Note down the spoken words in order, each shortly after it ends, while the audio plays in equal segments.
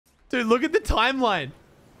Dude, look at the timeline.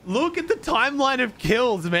 Look at the timeline of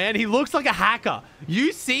kills, man. He looks like a hacker.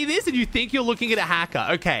 You see this and you think you're looking at a hacker.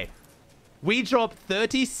 Okay. We dropped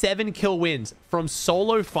 37 kill wins from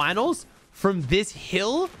solo finals from this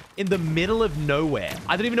hill in the middle of nowhere.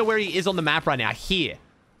 I don't even know where he is on the map right now. Here.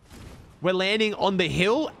 We're landing on the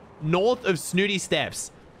hill north of Snooty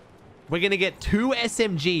Steps. We're going to get 2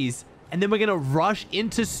 SMGs and then we're going to rush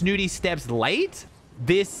into Snooty Steps late.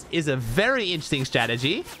 This is a very interesting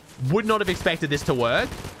strategy. Would not have expected this to work.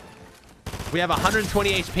 We have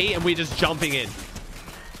 120 HP and we're just jumping in.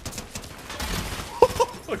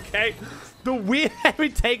 Okay. The weird we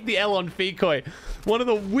take the L on Fikoi. One of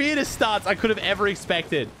the weirdest starts I could have ever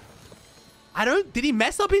expected. Did he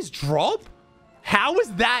mess up his drop? How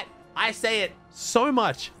was that? I say it so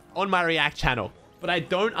much on my React channel, but I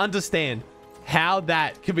don't understand how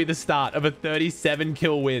that could be the start of a 37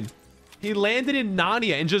 kill win. He landed in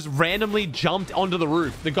Narnia and just randomly jumped onto the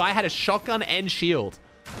roof. The guy had a shotgun and shield.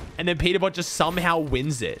 And then Peterbot just somehow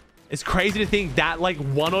wins it. It's crazy to think that like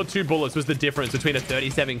 1 or 2 bullets was the difference between a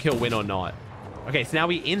 37 kill win or not. Okay, so now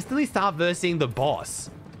we instantly start versing the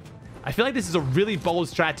boss. I feel like this is a really bold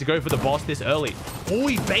strat to go for the boss this early. Oh,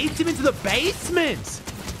 he baits him into the basement.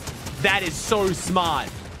 That is so smart.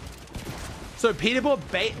 So Peterbot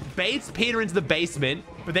baits Peter into the basement,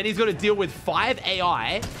 but then he's got to deal with 5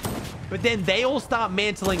 AI. But then they all start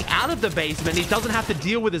mantling out of the basement. He doesn't have to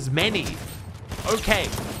deal with as many. Okay.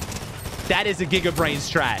 That is a Giga Brain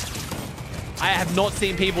strat. I have not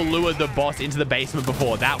seen people lure the boss into the basement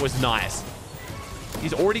before. That was nice.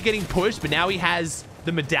 He's already getting pushed, but now he has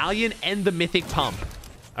the medallion and the mythic pump.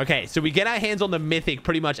 Okay, so we get our hands on the mythic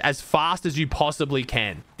pretty much as fast as you possibly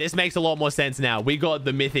can. This makes a lot more sense now. We got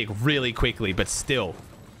the mythic really quickly, but still.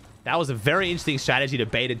 That was a very interesting strategy to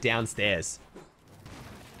bait it downstairs.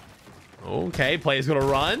 Okay, player's gonna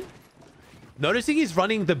run. Noticing he's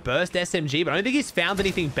running the burst SMG, but I don't think he's found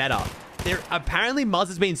anything better. Apparently, Muzz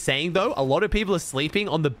has been saying, though, a lot of people are sleeping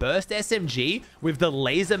on the burst SMG with the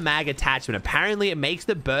laser mag attachment. Apparently, it makes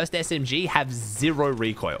the burst SMG have 0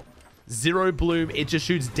 recoil. 0 bloom. It just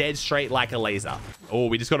shoots dead straight like a laser. Oh,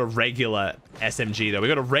 we just got a regular SMG, though. We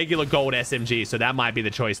got a regular gold SMG, so that might be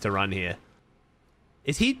the choice to run here.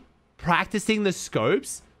 Is he practicing the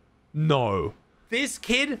scopes? No. This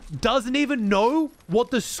kid doesn't even know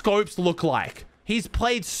what the scopes look like. He's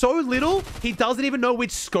played so little, he doesn't even know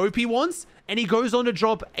which scope he wants, and he goes on to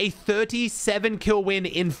drop a 37 kill win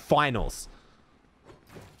in finals.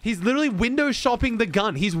 He's literally window shopping the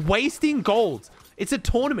gun. He's wasting gold. It's a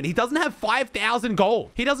tournament. He doesn't have 5,000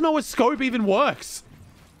 gold. He doesn't know what scope even works.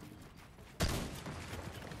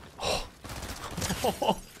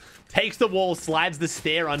 Takes the wall, slides the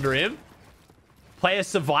stair under him. Player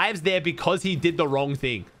survives there because he did the wrong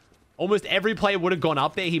thing. Almost every player would have gone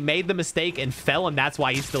up there. He made the mistake and fell, and that's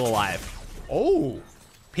why he's still alive. Oh.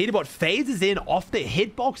 Peterbot phases in off the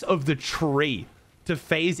hitbox of the tree to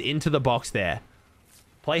phase into the box there.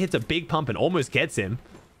 Player hits a big pump and almost gets him.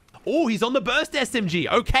 Oh, he's on the burst SMG.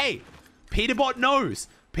 Okay. Peterbot knows.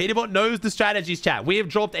 Peterbot knows the strategies, chat. We have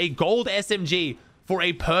dropped a gold SMG for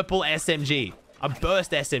a purple SMG. A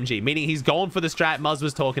burst SMG, meaning he's going for the strat Muzz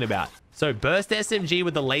was talking about. So burst SMG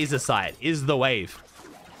with the laser sight is the wave.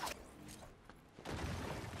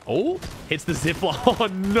 Oh, hits the zipline. Oh,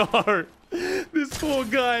 no. This poor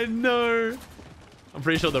guy, no. I'm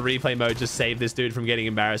pretty sure the replay mode just saved this dude from getting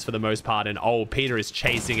embarrassed for the most part. And oh, Peter is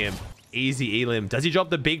chasing him. Easy elim. Does he drop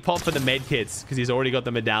the big pop for the med kits? Because he's already got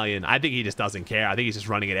the medallion. I think he just doesn't care. I think he's just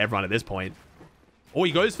running at everyone at this point. Oh,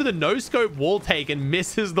 he goes for the no-scope wall take and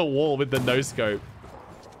misses the wall with the no-scope.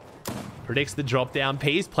 Predicts the drop-down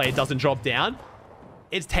piece. Player doesn't drop down.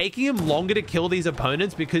 It's taking him longer to kill these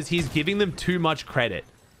opponents because he's giving them too much credit.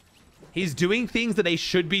 He's doing things that they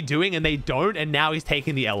should be doing and they don't, and now he's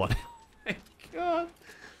taking the L on. Oh, God.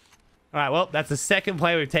 All right, well, that's the second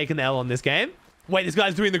player we've taken the L on this game. Wait, this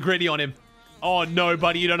guy's doing the gritty on him. Oh, no,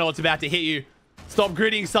 buddy. You don't know what's about to hit you. Stop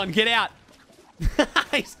grittying, son. Get out.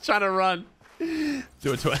 He's trying to run.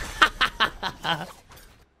 Do it to it.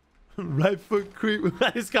 Right foot creep.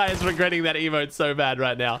 This guy is regretting that emote so bad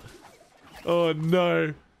right now. Oh,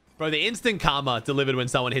 no. Bro, the instant karma delivered when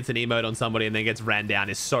someone hits an emote on somebody and then gets ran down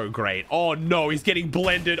is so great. Oh, no. He's getting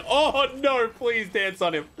blended. Oh, no. Please dance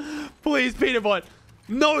on him. Please, Peterbot.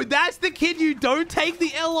 No, that's the kid you don't take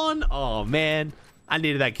the L on. Oh, man. I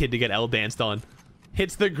needed that kid to get L danced on.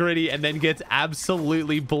 Hits the gritty and then gets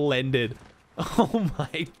absolutely blended. Oh,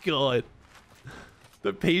 my God.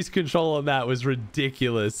 The piece control on that was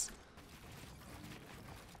ridiculous.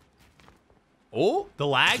 Oh, the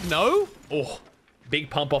lag? No? Oh, big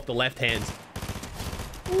pump off the left hand.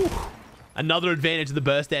 Ooh. Another advantage of the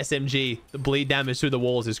burst SMG. The bleed damage through the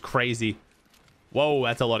walls is crazy. Whoa,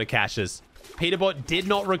 that's a lot of caches. Peterbot did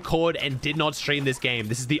not record and did not stream this game.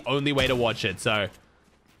 This is the only way to watch it. So,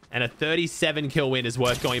 and a 37 kill win is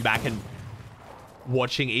worth going back and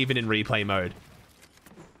watching even in replay mode.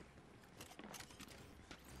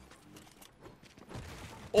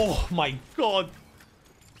 Oh my god.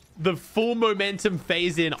 The full momentum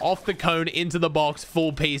phase in off the cone into the box,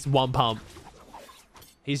 full piece, one pump.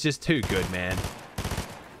 He's just too good, man.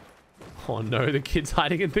 Oh no, the kid's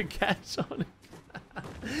hiding in the cache on it.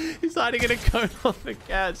 He's hiding in a cone on the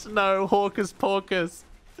cache. No, Hawkus Porkus.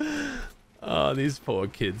 Oh, these poor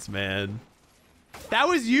kids, man. That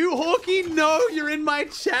was you, Hawky? No, you're in my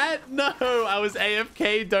chat. No, I was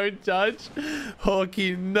AFK. Don't judge.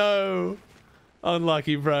 Hawky, no.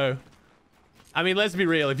 Unlucky, bro. I mean, let's be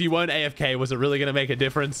real. If you weren't AFK, was it really going to make a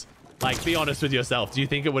difference? Like, be honest with yourself. Do you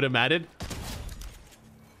think it would have mattered?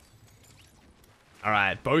 All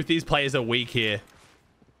right, both these players are weak here.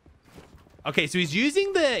 Okay, so he's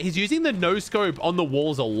using the no scope on the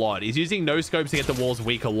walls a lot. He's using no scopes to get the walls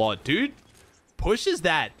weak a lot. Dude pushes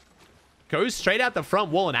that. Goes straight out the front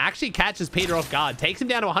wall and actually catches Peter off guard. Takes him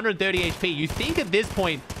down to 130 HP. You think at this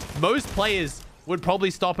point, most players would probably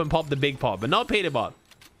stop and pop the big pop, but not Peterbot.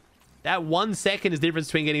 That 1 second is the difference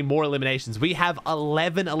between getting more eliminations. We have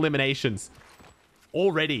 11 eliminations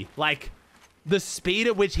already. Like, the speed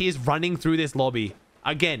at which he is running through this lobby.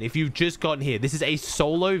 Again, if you've just gotten here, this is a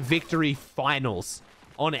solo victory finals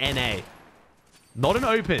on NA. Not an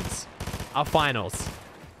opens, a finals.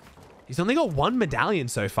 He's only got 1 medallion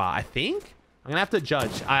so far, I think. I'm going to have to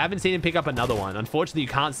judge. I haven't seen him pick up another one. Unfortunately, you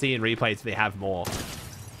can't see in replays if they have more.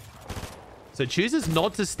 So chooses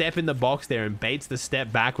not to step in the box there and baits the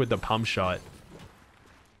step back with the pump shot.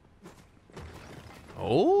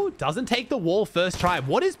 Oh, doesn't take the wall first try.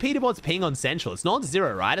 What is Peterbot's ping on Central? It's not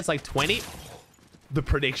 0, right? It's like 20. The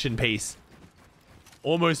prediction piece.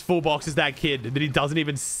 Almost full boxes that kid that he doesn't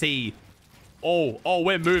even see. Oh,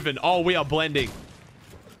 we're moving. Oh, we are blending.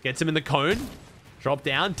 Gets him in the cone. Drop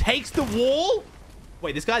down. Takes the wall.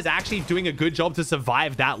 Wait, this guy's actually doing a good job to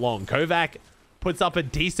survive that long. Kovac puts up a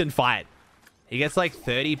decent fight. He gets like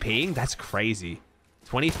 30 ping. That's crazy.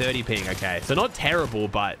 20, 30 ping. Okay, so not terrible,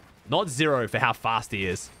 but not 0 for how fast he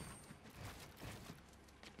is.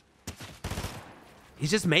 He's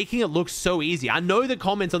just making it look so easy. I know the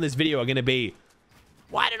comments on this video are going to be,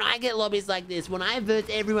 why don't I get lobbies like this? When I verse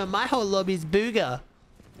everyone, my whole lobby's booger.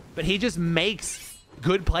 But he just makes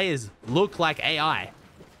good players look like AI.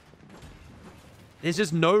 There's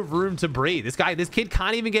just no room to breathe. This kid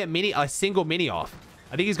can't even get a single mini off.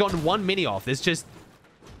 I think he's gotten 1 mini off. There's just,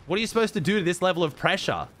 what are you supposed to do to this level of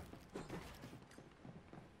pressure?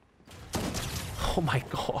 Oh my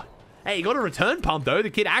god. Hey, he got a return pump though. The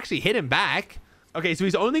kid actually hit him back. Okay, so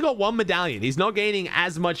he's only got 1 medallion. He's not gaining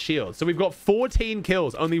as much shield. So we've got 14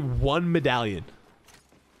 kills, only 1 medallion.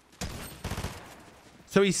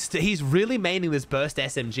 So he's really maining this burst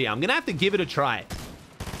SMG. I'm going to have to give it a try.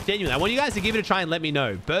 Genuinely, I want you guys to give it a try and let me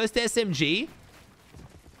know. Burst SMG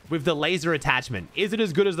with the laser attachment. Is it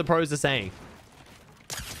as good as the pros are saying?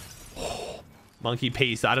 Monkey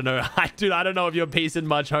piece. I don't know. Dude, I don't know if you're piecing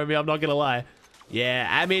much, homie. I'm not going to lie. Yeah,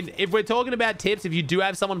 I mean, if we're talking about tips, if you do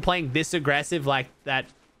have someone playing this aggressive like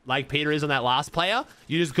Peter is on that last player,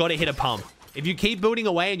 you just got to hit a pump. If you keep building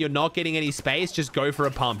away and you're not getting any space, just go for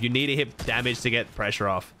a pump. You need to hit damage to get pressure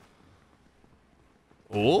off.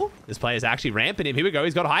 Oh, this player's actually ramping him. Here we go.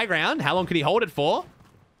 He's got high ground. How long can he hold it for?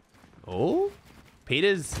 Oh,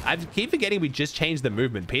 I keep forgetting we just changed the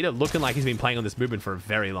movement. Peter looking like he's been playing on this movement for a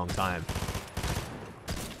very long time.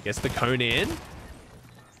 Gets the cone in.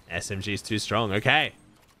 SMG's too strong. Okay.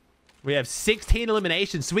 We have 16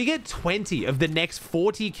 eliminations. So we get 20 of the next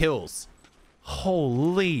 40 kills.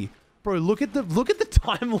 Holy. Bro, look at the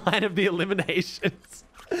timeline of the eliminations.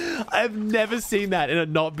 I've never seen that and it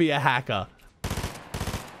not be a hacker.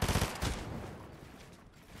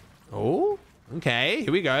 Oh, okay.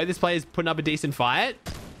 Here we go. This player's putting up a decent fight.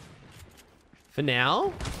 For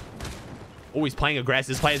now. Oh, he's playing aggressive.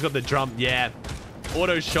 This player's got the drum. Yeah.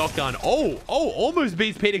 Auto shotgun. Oh, almost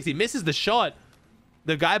beats Petex. He misses the shot.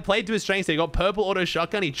 The guy played to his strengths. He got purple auto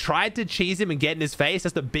shotgun. He tried to cheese him and get in his face.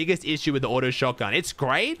 That's the biggest issue with the auto shotgun. It's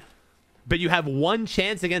great, but you have 1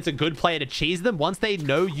 chance against a good player to cheese them. Once they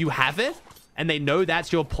know you have it and they know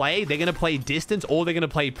that's your play, they're going to play distance or they're going to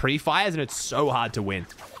play pre-fires, and it's so hard to win.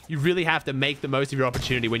 You really have to make the most of your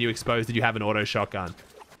opportunity when you expose that you have an auto shotgun.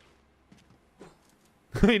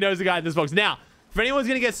 He knows the guy in this box. Now, if anyone's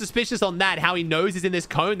going to get suspicious on that, how he knows he's in this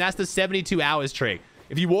cone, that's the 72 hours trick.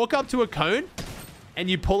 If you walk up to a cone and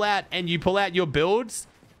you pull out your builds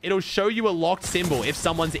it'll show you a locked symbol if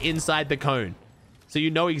someone's inside the cone. So you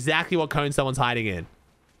know exactly what cone someone's hiding in.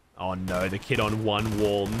 Oh no, the kid on one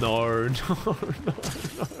wall. No, no, no, no.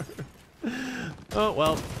 Oh,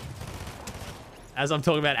 well. As I'm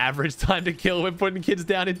talking about average time to kill, we're putting kids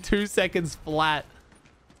down in 2 seconds flat.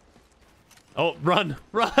 Oh, run,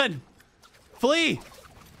 run. Flee.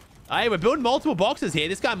 Hey, we're building multiple boxes here.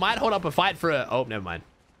 This guy might hold up a fight for a... Oh, never mind.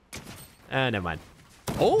 Never mind.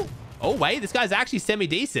 Oh, oh, wait. This guy's actually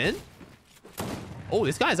semi-decent. Oh,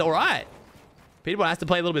 this guy's all right. Peterbot has to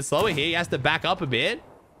play a little bit slower here. He has to back up a bit.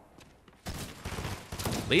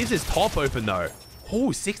 Leaves his top open, though.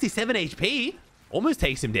 Oh, 67 HP. Almost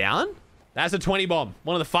takes him down. That's a 20 bomb.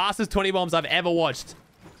 One of the fastest 20 bombs I've ever watched.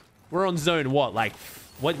 We're on zone, what? Like,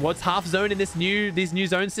 what's half zone in these new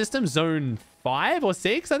zone systems? Zone 5 or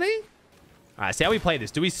 6, I think? All right, see how we play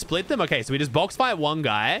this. Do we split them? Okay, so we just box fight one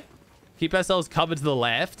guy. Keep ourselves covered to the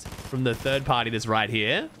left from the third party that's right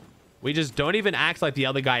here. We just don't even act like the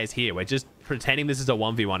other guy is here. We're just pretending this is a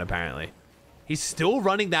 1v1, apparently. He's still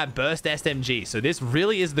running that burst SMG, so this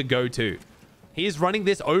really is the go-to. He is running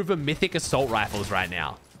this over mythic assault rifles right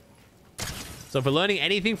now. So if we're learning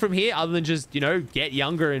anything from here, other than just, you know, get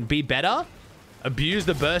younger and be better, abuse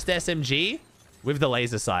the burst SMG with the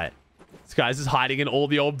laser sight. This guy's just hiding in all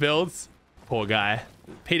the old builds. Poor guy.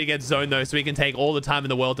 Peter gets zoned, though, so he can take all the time in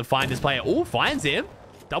the world to find this player. Oh, finds him.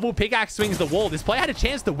 Double pickaxe swings the wall. This player had a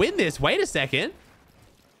chance to win this. Wait a second.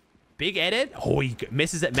 Big edit. Oh, he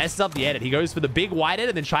messes up the edit. He goes for the big wide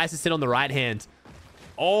edit and then tries to sit on the right hand.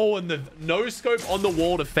 Oh, and the no scope on the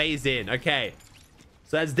wall to phase in. Okay.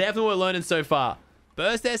 So that's definitely what we're learning so far.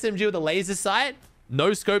 Burst SMG with a laser sight.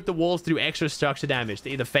 No scope the walls to do extra structure damage to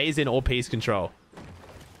either phase in or piece control.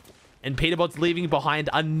 And Peterbot's leaving behind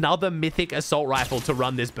another mythic assault rifle to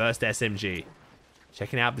run this burst SMG.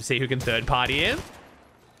 Checking out to see who can third party in.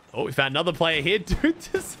 Oh, we found another player here. Dude,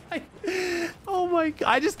 just like... Oh my God.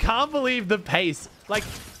 I just can't believe the pace. Like,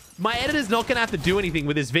 my editor's not going to have to do anything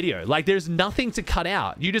with this video. Like, there's nothing to cut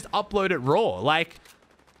out. You just upload it raw. Like...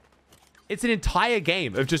 It's an entire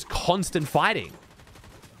game of just constant fighting.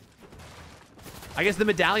 I guess the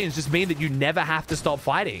medallions just mean that you never have to stop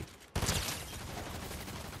fighting.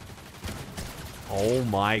 Oh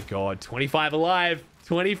my God. 25 alive.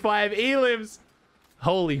 25 elims.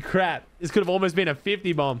 Holy crap. This could have almost been a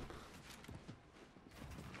 50 bomb.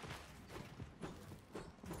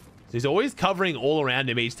 So he's always covering all around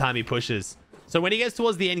him each time he pushes. So when he gets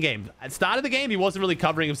towards the end game, at the start of the game, he wasn't really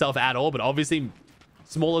covering himself at all, but obviously...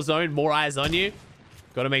 Smaller zone, more eyes on you.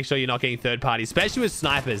 Got to make sure you're not getting third party, especially with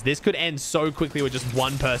snipers. This could end so quickly with just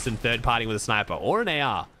one person third partying with a sniper or an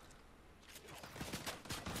AR.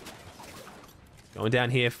 Going down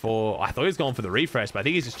here for... Oh, I thought he was going for the refresh, but I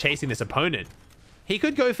think he's just chasing this opponent. He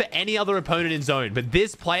could go for any other opponent in zone, but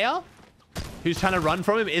this player who's trying to run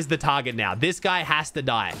from him is the target now. This guy has to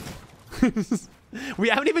die. We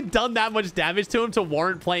haven't even done that much damage to him to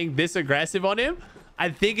warrant playing this aggressive on him. I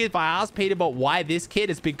think if I ask Peterbot why this kid,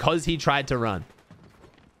 it's because he tried to run.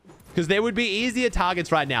 Because there would be easier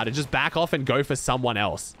targets right now to just back off and go for someone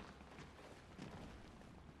else.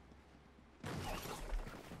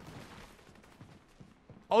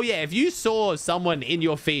 Oh yeah, if you saw someone in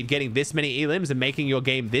your feed getting this many elims and making your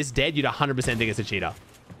game this dead, you'd 100% think it's a cheater.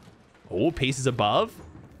 Oh, pieces above.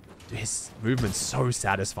 Dude, his movement's so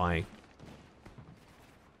satisfying.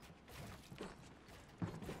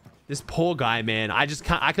 This poor guy, man. I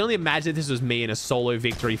can only imagine this was me in a solo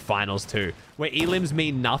victory finals too, where elims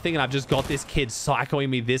mean nothing and I've just got this kid psychoing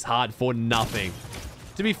me this hard for nothing.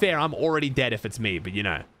 To be fair, I'm already dead if it's me, but you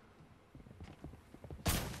know.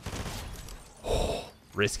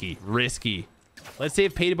 Risky, risky. Let's see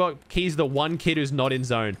if Peterbot keys the one kid who's not in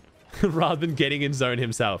zone rather than getting in zone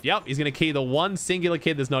himself. Yep, he's going to key the one singular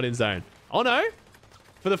kid that's not in zone. Oh no.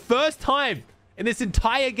 For the first time in this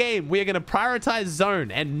entire game, we are going to prioritize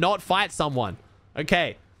zone and not fight someone.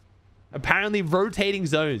 Okay. Apparently, rotating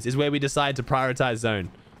zones is where we decide to prioritize zone.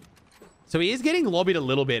 So he is getting lobbied a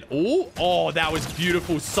little bit. Oh, that was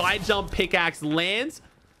beautiful. Side jump pickaxe lands.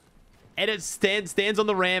 Edit stands on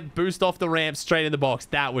the ramp, boost off the ramp, straight in the box.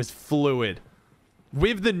 That was fluid.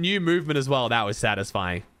 With the new movement as well, that was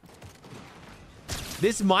satisfying.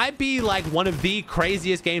 This might be like one of the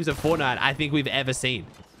craziest games of Fortnite I think we've ever seen.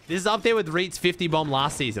 This is up there with Reet's 50 bomb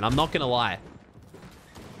last season. I'm not going to lie.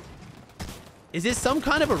 Is this some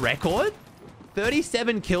kind of a record?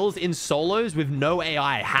 37 kills in solos with no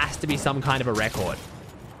AI has to be some kind of a record.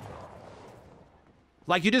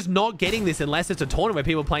 Like, you're just not getting this unless it's a tournament where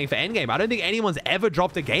people are playing for endgame. I don't think anyone's ever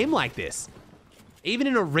dropped a game like this. Even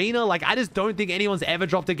in arena, like, I just don't think anyone's ever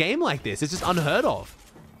dropped a game like this. It's just unheard of.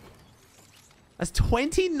 That's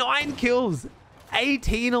 29 kills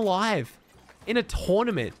 18 alive in a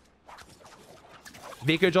tournament.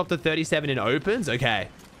 Vico dropped to 37 in opens. Okay.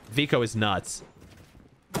 Vico is nuts.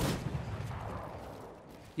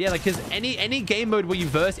 Yeah, like, because any game mode where you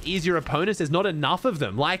verse easier opponents, there's not enough of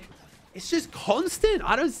them. Like, it's just constant.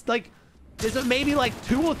 I don't, like, there's maybe like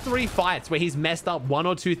 2 or 3 fights where he's messed up 1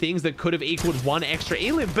 or 2 things that could have equaled 1 extra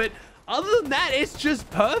elim. But other than that, it's just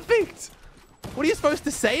perfect. What are you supposed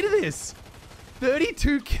to say to this?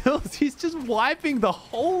 32 kills. He's just wiping the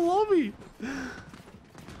whole lobby.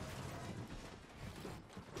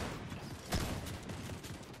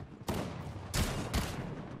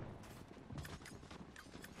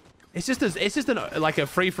 It's just like a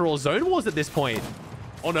free-for-all zone wars at this point.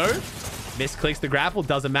 Oh no. Misclicks the grapple.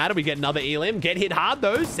 Doesn't matter. We get another elim. Get hit hard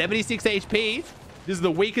though. 76 HP. This is the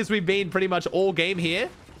weakest we've been pretty much all game here.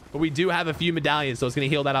 But we do have a few medallions, so it's going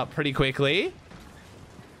to heal that up pretty quickly.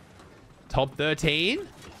 Top 13.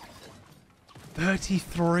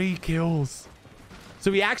 33 kills.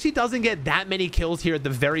 So he actually doesn't get that many kills here at the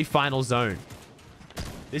very final zone.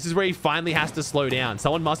 This is where he finally has to slow down.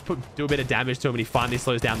 Someone must do a bit of damage to him and he finally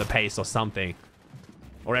slows down the pace or something.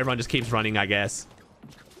 Or everyone just keeps running, I guess.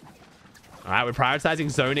 All right, we're prioritizing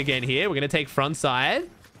zone again here. We're going to take front side.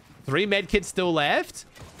 3 medkits still left.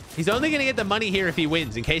 He's only going to get the money here if he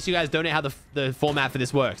wins, in case you guys don't know how the format for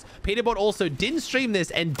this works. Peterbot also didn't stream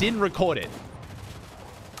this and didn't record it.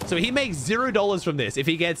 So he makes $0 from this if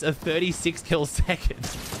he gets a 36 kill second.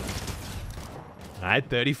 All right,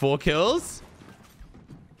 34 kills.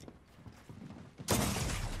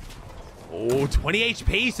 Oh, 20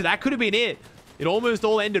 HP. So that could have been it. It almost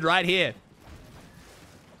all ended right here.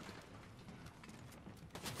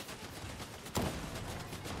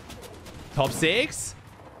 Top 6.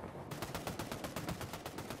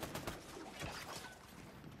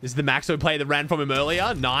 This is the Maxo play that ran from him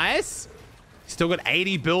earlier. Nice. Still got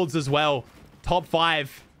 80 builds as well. Top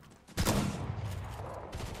 5.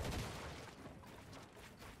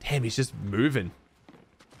 Damn, he's just moving.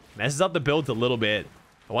 Messes up the builds a little bit.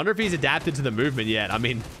 I wonder if he's adapted to the movement yet. I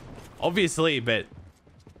mean, obviously, but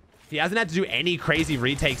he hasn't had to do any crazy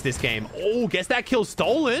retakes this game. Oh, guess that kill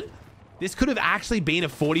stolen. This could have actually been a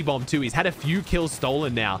 40 bomb too. He's had a few kills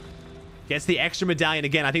stolen now. Gets the extra medallion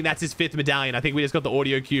again. I think that's his 5th medallion. I think we just got the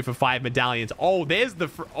audio cue for 5 medallions. Oh, there's the...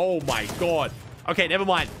 Oh my god. Okay, never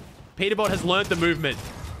mind. Peterbot has learned the movement.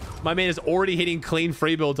 My man is already hitting clean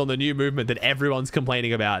free builds on the new movement that everyone's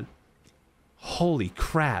complaining about. Holy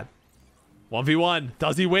crap. 1v1.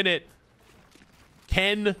 Does he win it?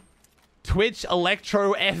 Can Twitch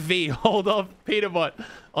Electro FV hold off Peterbot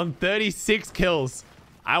on 36 kills?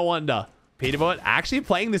 I wonder. Peterbot actually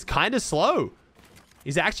playing this kind of slow.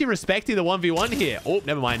 He's actually respecting the 1v1 here. Oh,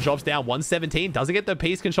 never mind. Drops down 117. Doesn't get the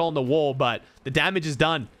piece control on the wall, but the damage is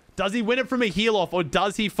done. Does he win it from a heal off or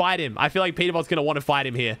does he fight him? I feel like Peterbot's going to want to fight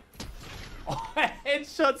him here. Oh,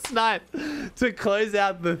 headshot snipe to close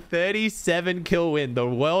out the 37 kill win. The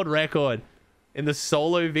world record in the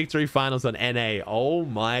solo victory finals on NA. Oh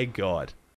my god.